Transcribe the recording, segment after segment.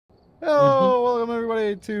Hello, welcome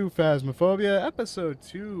everybody to Phasmophobia, episode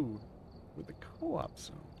 2 with the co-op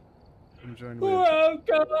zone. I'm joined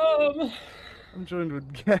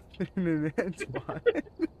with Gavin and Antwan.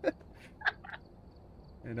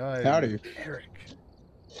 And I am Eric.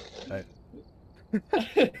 I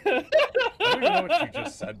don't even know what you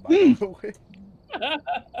just said, by the way.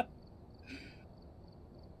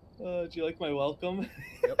 Do you like my welcome?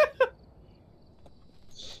 Yep.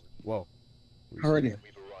 Whoa. Already.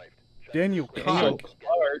 Daniel Clark.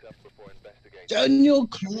 Daniel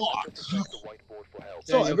Clark.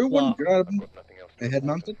 So everyone grab a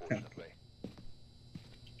head-mounted camera.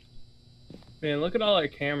 Man, look at all our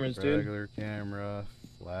cameras, dude. Regular camera,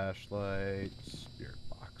 flashlight, spirit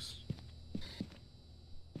box.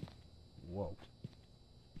 Whoa.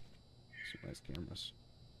 Some nice cameras.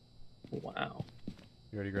 Wow.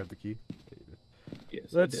 You already grabbed the key?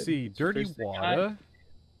 Yes, Let's see. Dirty water.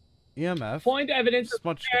 EMF. Point evidence of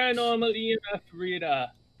paranormal EMF reader.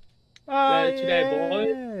 Well,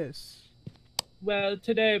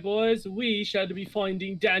 today, boys, we shall be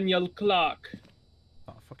finding Daniel Clark.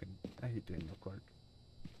 Oh, fucking, I hate Daniel Clark.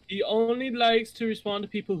 He only likes to respond to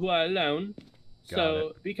people who are alone.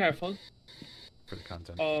 So be careful. For the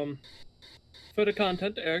content. For the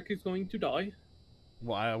content, Eric is going to die.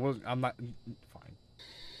 Well, I'm not. Fine.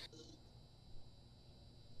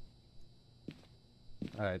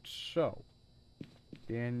 Alright, so.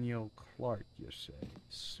 Daniel Clark, you say.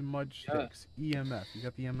 Smudge sticks. EMF. You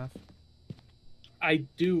got the EMF? I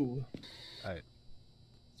do. Alright.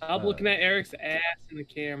 Stop looking at Eric's ass in the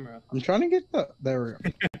camera. I'm trying to get the. There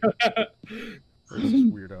we go. Where's this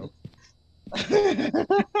weirdo?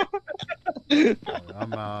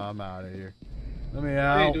 I'm out of here. Let me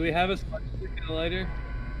out. Hey, do we have a smudge stick and a lighter?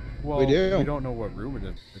 Well, we do. We don't know what room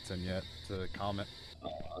it's in yet to comment.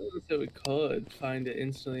 So we could find it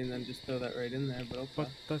instantly and then just throw that right in there, but okay. But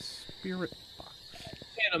the spirit box.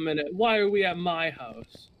 Wait a minute, why are we at my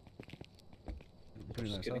house? Pretty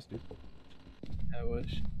nice house, dude. I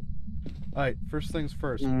wish. Alright, first things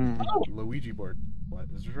first. Oh. Luigi board. What?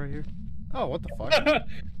 Is this right here? Oh, what the fuck?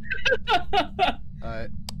 Alright.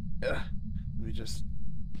 Let me just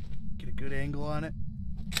get a good angle on it.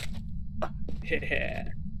 Yeah.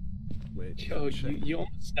 Wait. Yo, you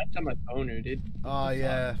almost stepped on my boner, dude. Oh,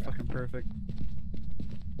 yeah. Fucking perfect.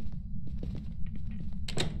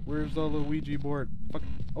 Where's the Luigi board? Fuck.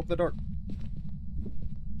 Open the door.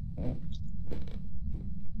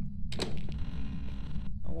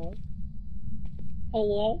 Hello?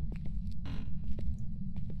 Hello?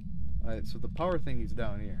 Alright, so the power thingy's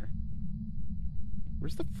down here.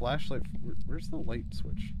 Where's the flashlight? Where's the light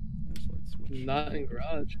switch? There's the light switch. Not in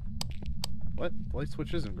garage. What? The light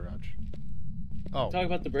switch is in garage. Oh. Talk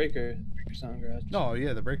about the breaker. The breaker's not in garage. No,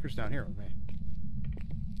 yeah, the breaker's down here with me.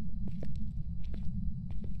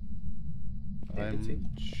 I'm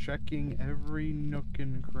checking every nook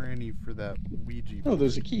and cranny for that Ouija board. Oh,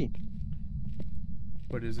 there's a key.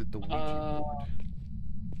 But is it the Ouija board?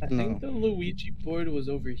 I think the Luigi board was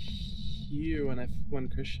over here when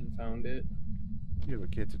Christian found it. Yeah,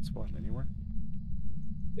 but can't it spawn anywhere?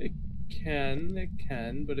 It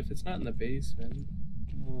can, but if it's not in the basement.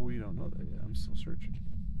 Well, we don't know that yet. I'm still searching.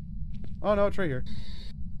 Oh no, it's right here.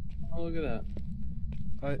 Oh, look at that.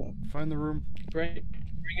 Alright, find the room. Bring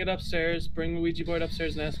it upstairs. Bring the Ouija board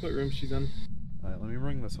upstairs and ask what room she's in. Alright, let me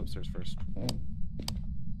bring this upstairs first.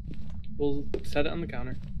 We'll set it on the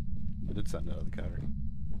counter. I did send it on the counter.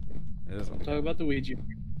 It is on the Talk about the Ouija.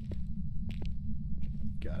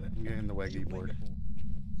 Got it. I'm getting the Weggy board.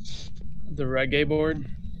 The reggae board?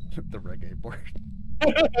 The reggae board.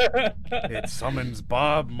 It summons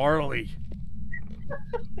Bob Marley.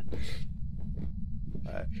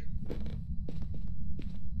 Alright.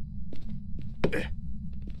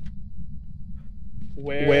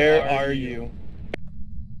 Where are you?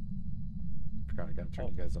 Forgot I gotta turn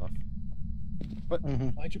you guys off. What?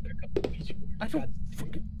 Why'd you pick up the Ouija board? I don't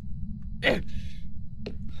fucking...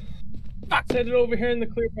 Set it over here in the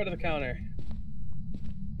clear part of the counter.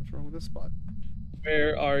 What's wrong with this spot?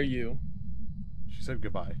 Where are you? She said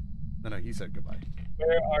goodbye. No, he said goodbye.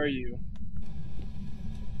 Where are you?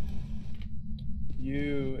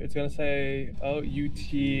 It's gonna say, oh,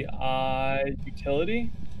 UTI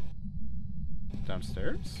utility?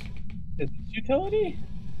 Downstairs? Is it utility?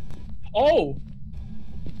 Oh!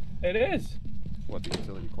 It is! What, the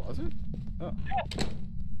utility closet? Oh.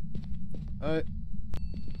 Yeah.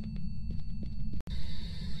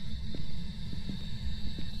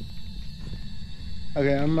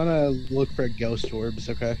 Okay, I'm gonna look for ghost orbs,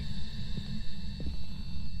 okay?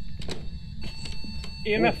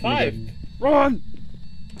 EMF 5! Run!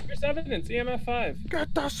 Chris, There's evidence. EMF 5.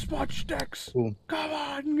 Get the smudge sticks! Cool. Come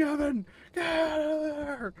on, Gavin! Get out of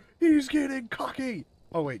there! He's getting cocky!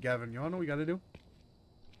 Oh, wait, Gavin, you wanna know what we gotta do?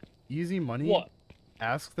 Easy money. What?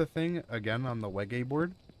 Ask the thing again on the Wege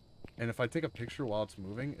board, and if I take a picture while it's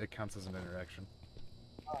moving, it counts as an interaction.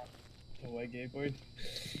 The Wege board?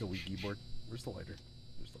 The Wege board. Where's the lighter?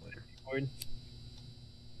 Where's the lighter? Board.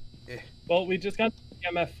 Eh. Well, we just got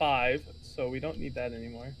EMF 5, so we don't need that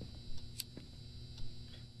anymore.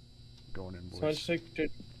 Going in, boys. Smudge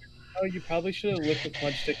stick. Oh, you probably should have lit the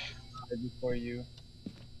smudge stick before you.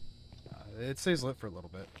 It stays lit for a little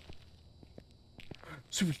bit.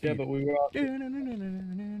 Super Yeah, speed. but we were all.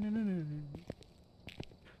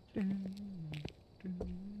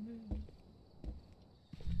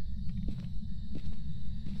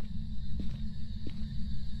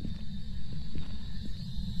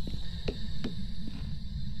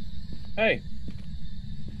 Hey!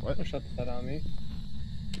 What? Don't shut that on me.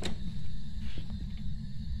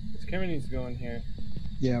 This camera needs to go in here.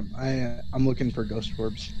 Yeah, I'm looking for ghost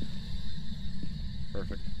orbs.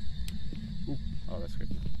 Perfect. Ooh. Oh, that's good.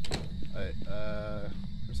 Alright,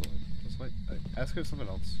 where's the light? This light? Ask it something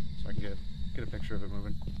else so I can get a picture of it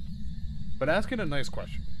moving. But ask it a nice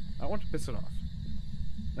question. I want to piss it off.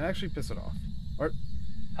 Actually piss it off. Or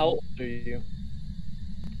How old are you?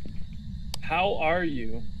 How are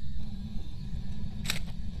you?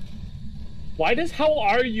 Why does how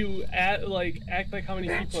are you act like how many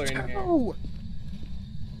people are in here?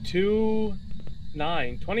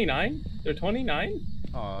 29. 29? They're 29?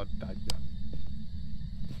 Oh,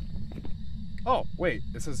 wait.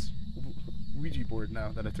 This is Ouija board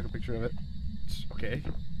now that I took a picture of it. Okay.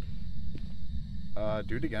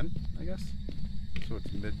 Do it again, I guess. So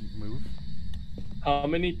it's mid-move. How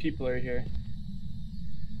many people are here?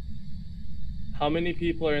 How many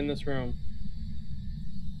people are in this room?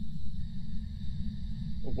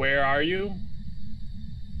 Where are you?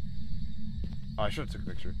 Oh, I should have took a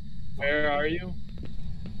picture. Where are you?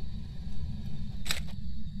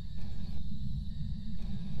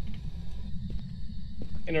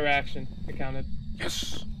 Interaction. It counted.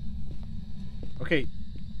 Yes! Okay,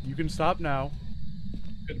 you can stop now.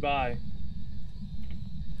 Goodbye.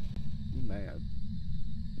 You mad.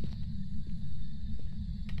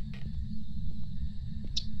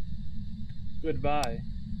 Goodbye.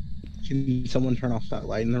 Can someone turn off that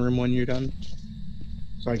light in the room when you're done?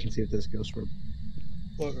 So I can see if this ghost orb.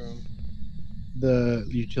 What room? The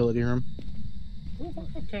utility room. Who the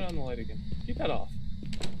fuck turn on the light again? Keep that off.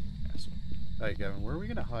 Yes. Alright, Gavin, where are we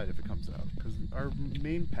gonna hide if it comes out? Because our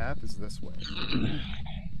main path is this way.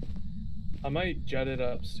 I might jet it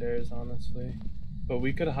upstairs, honestly. But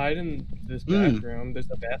we could hide in this back room. There's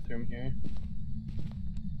a bathroom here.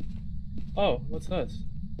 Oh, what's this?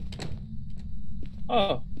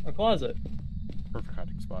 Oh, a closet. Perfect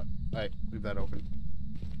hiding spot. Alright, leave that open.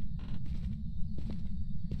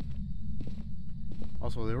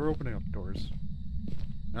 Also, they were opening up doors.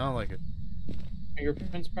 I don't like it.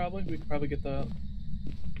 Fingerprints, probably. We could probably get that.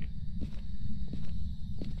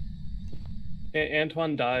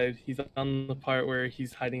 Antwan died. He's on the part where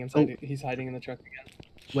he's hiding inside. He's hiding in the truck again.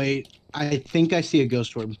 Wait, I think I see a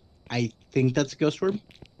ghost orb. I think that's a ghost orb.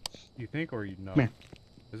 You think, or you know? Come here.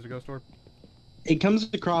 Is it a ghost orb? It comes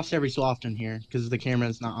across every so often here because the camera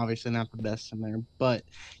is not obviously not the best in there, but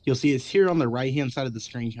you'll see it's here on the right hand side of the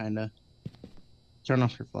screen, kinda. Turn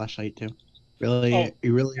off your flashlight too. Really, Oh.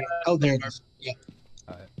 you really? Oh, there it is. Yeah.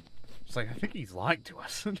 It's like I think he's lying to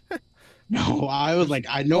us. No, I was like,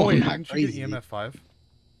 I know Oh, wait, I'm not didn't you get crazy. EMF 5?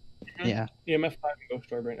 Yeah. EMF 5 and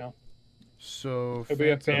Ghost Orb right now. So It'll be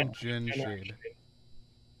a Phantom, fan- Jinn, Shade.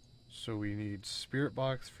 So we need Spirit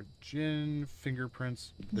Box for Jinn,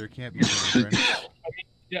 fingerprints. There can't be fingerprints.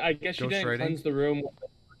 Yeah, I guess you Ghost didn't writing? cleanse the room with the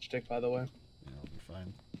stick, by the way. Yeah, it'll be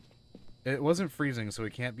fine. It wasn't freezing, so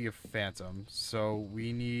it can't be a phantom. So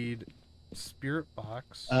we need Spirit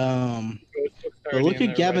Box. Ghost Book's But already look in at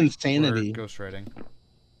there, Gavin's or sanity. Ghost writing.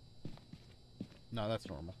 No, that's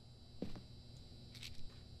normal.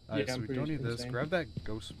 Alright, Yeah, so I'm we pretty don't need sure this. same. Grab that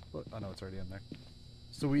ghost book. Oh no, it's already in there.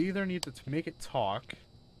 So we either need to make it talk,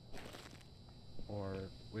 or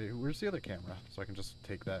wait, where's the other camera? So I can just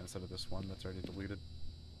take that instead of this one that's already deleted.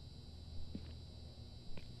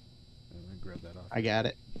 And then grab that off. I got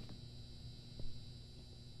it.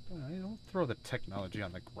 Don't throw the technology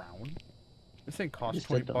on the ground. This thing costs Just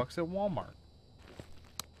said $20 at Walmart.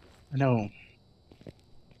 I know.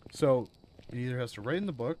 So it either has to write in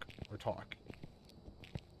the book or talk.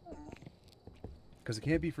 Because it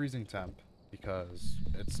can't be freezing temp because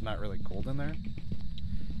it's not really cold in there.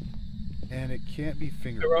 And it can't be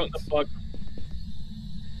I wrote in the fingerprints. book.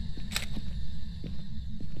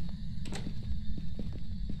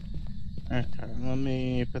 Okay, let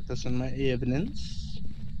me put this in my evidence.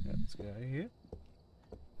 Yeah, this guy here.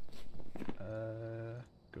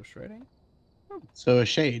 Ghostwriting. Oh. So a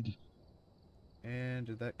shade. And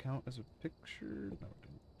did that count as a picture? No, it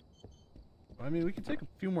didn't. I mean, we could take a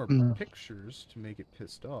few more pictures to make it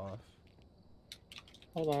pissed off.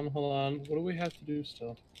 Hold on. What do we have to do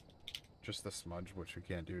still? Just the smudge, which we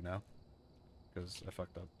can't do now. Because I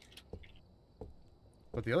fucked up.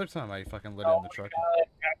 But the other time I fucking lit it in the truck.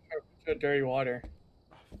 Got dirty water.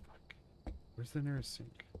 Oh, fuck. Where's the nearest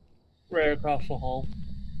sink? Right across the hall.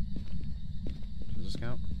 Does this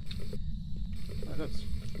count? Oh, it does.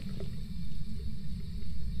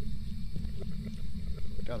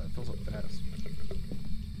 God, that fills up fast.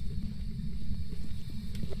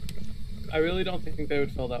 I really don't think they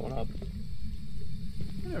would fill that one up.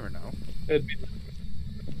 You never know. It'd be...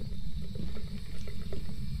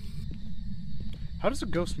 How does a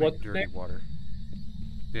ghost make dirty water?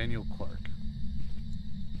 Daniel Clark.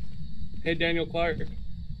 Hey, Daniel Clark.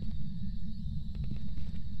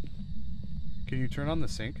 Can you turn on the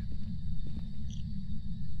sink?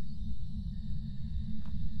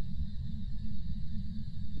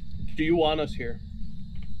 Do you want us here?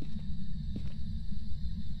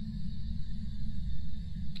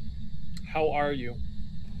 How are you?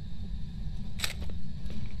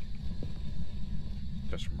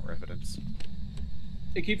 Just for more evidence.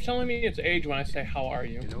 It keeps telling me its age when I say, how are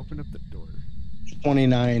you? And open up the door.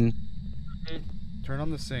 29. Turn on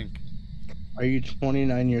the sink. Are you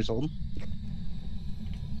 29 years old?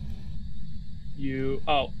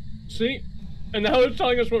 Oh, see? And now it's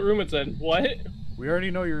telling us what room it's in. What? We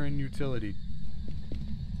already know you're in utility.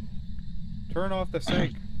 Turn off the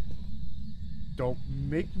sink. Don't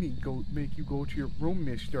make you go to your room,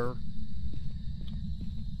 mister.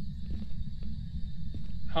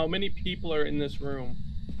 How many people are in this room?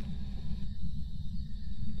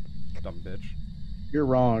 Dumb bitch. You're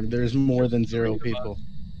wrong. There's more than 0 people.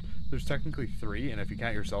 There's technically 3, and if you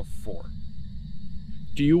count yourself, 4.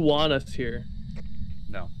 Do you want us here?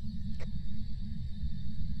 No.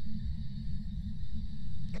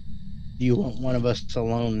 Do you want one of us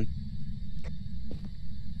alone?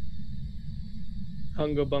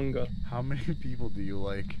 Hunga bunga. How many people do you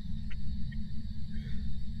like?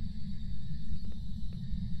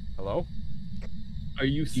 Hello? Are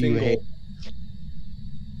you Do you single? hate...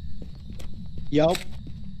 Yup.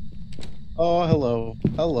 Oh, hello.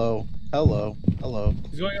 Hello. Hello. Hello.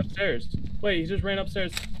 He's going upstairs. Wait, he just ran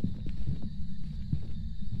upstairs.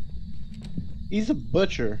 He's a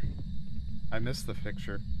butcher. I missed the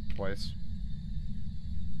picture twice.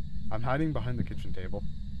 I'm hiding behind the kitchen table.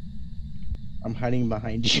 I'm hiding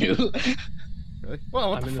behind you. Really?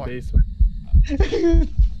 Well, what I'm the in fuck? the basement.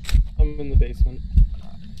 I'm in the basement.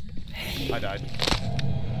 I died.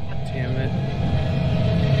 Damn it.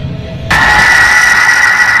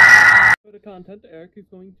 Go to content, Eric is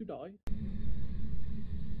going to die.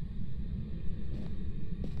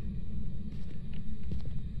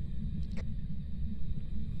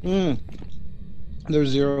 There's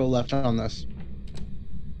 0 left on this.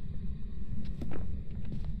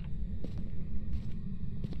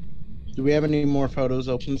 Do we have any more photos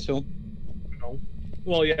open still? No.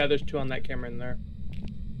 Well, yeah, there's 2 on that camera in there.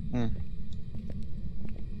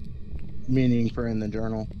 Meaning for in the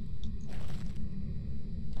journal.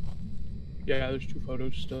 Yeah, there's 2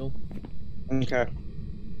 photos still. Okay.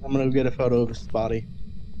 I'm gonna go get a photo of his body.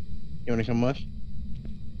 You wanna come with?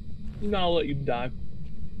 No, I'll let you die.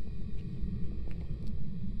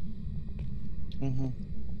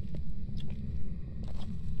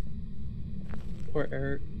 Poor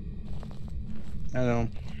Eric. I know.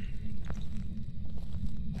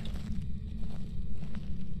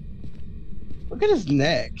 Look at his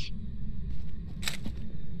neck.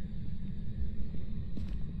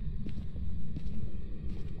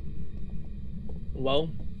 Well,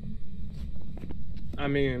 I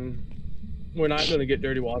mean, we're not gonna get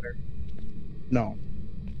dirty water. No.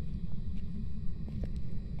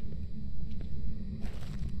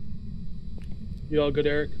 You all good,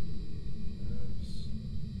 Eric? Yes.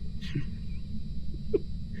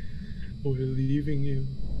 We're leaving you.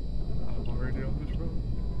 I'm already on this road.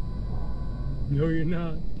 No, you're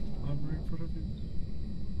not. I'm right in front of you.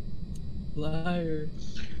 Liar.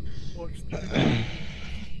 Watch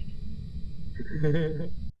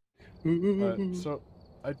so,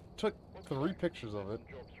 I took 3 pictures of it.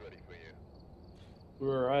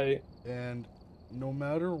 We're right. And no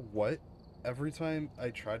matter what, every time I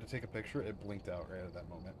tried to take a picture, it blinked out right at that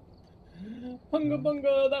moment. Hunga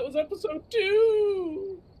bunga, that was episode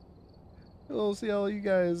 2! We'll see all you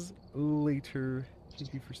guys later.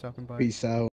 Thank you for stopping by. Peace out.